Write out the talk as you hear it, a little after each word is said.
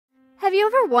Have you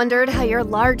ever wondered how your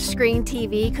large screen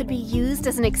TV could be used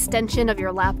as an extension of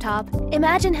your laptop?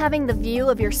 Imagine having the view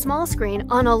of your small screen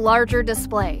on a larger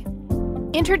display.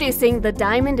 Introducing the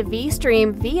Diamond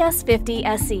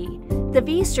VS50SE. The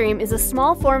V-Stream is a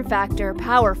small form factor,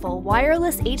 powerful,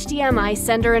 wireless HDMI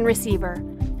sender and receiver.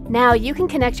 Now you can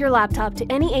connect your laptop to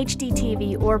any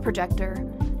HDTV or projector.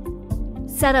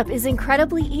 Setup is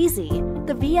incredibly easy.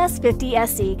 The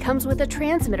VS50SE comes with a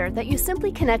transmitter that you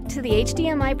simply connect to the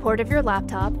HDMI port of your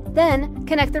laptop, then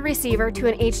connect the receiver to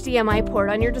an HDMI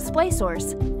port on your display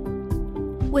source.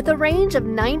 With a range of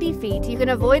 90 feet, you can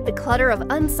avoid the clutter of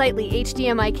unsightly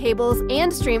HDMI cables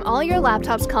and stream all your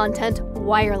laptop's content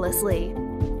wirelessly.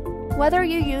 Whether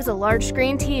you use a large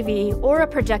screen TV or a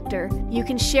projector, you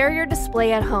can share your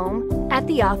display at home, at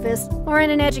the office, or in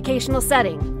an educational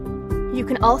setting. You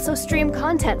can also stream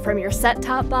content from your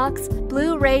set-top box,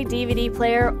 Blu-ray DVD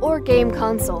player, or game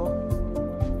console.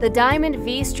 The Diamond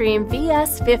V-Stream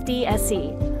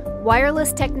VS50SE.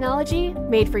 Wireless technology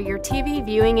made for your TV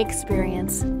viewing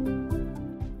experience.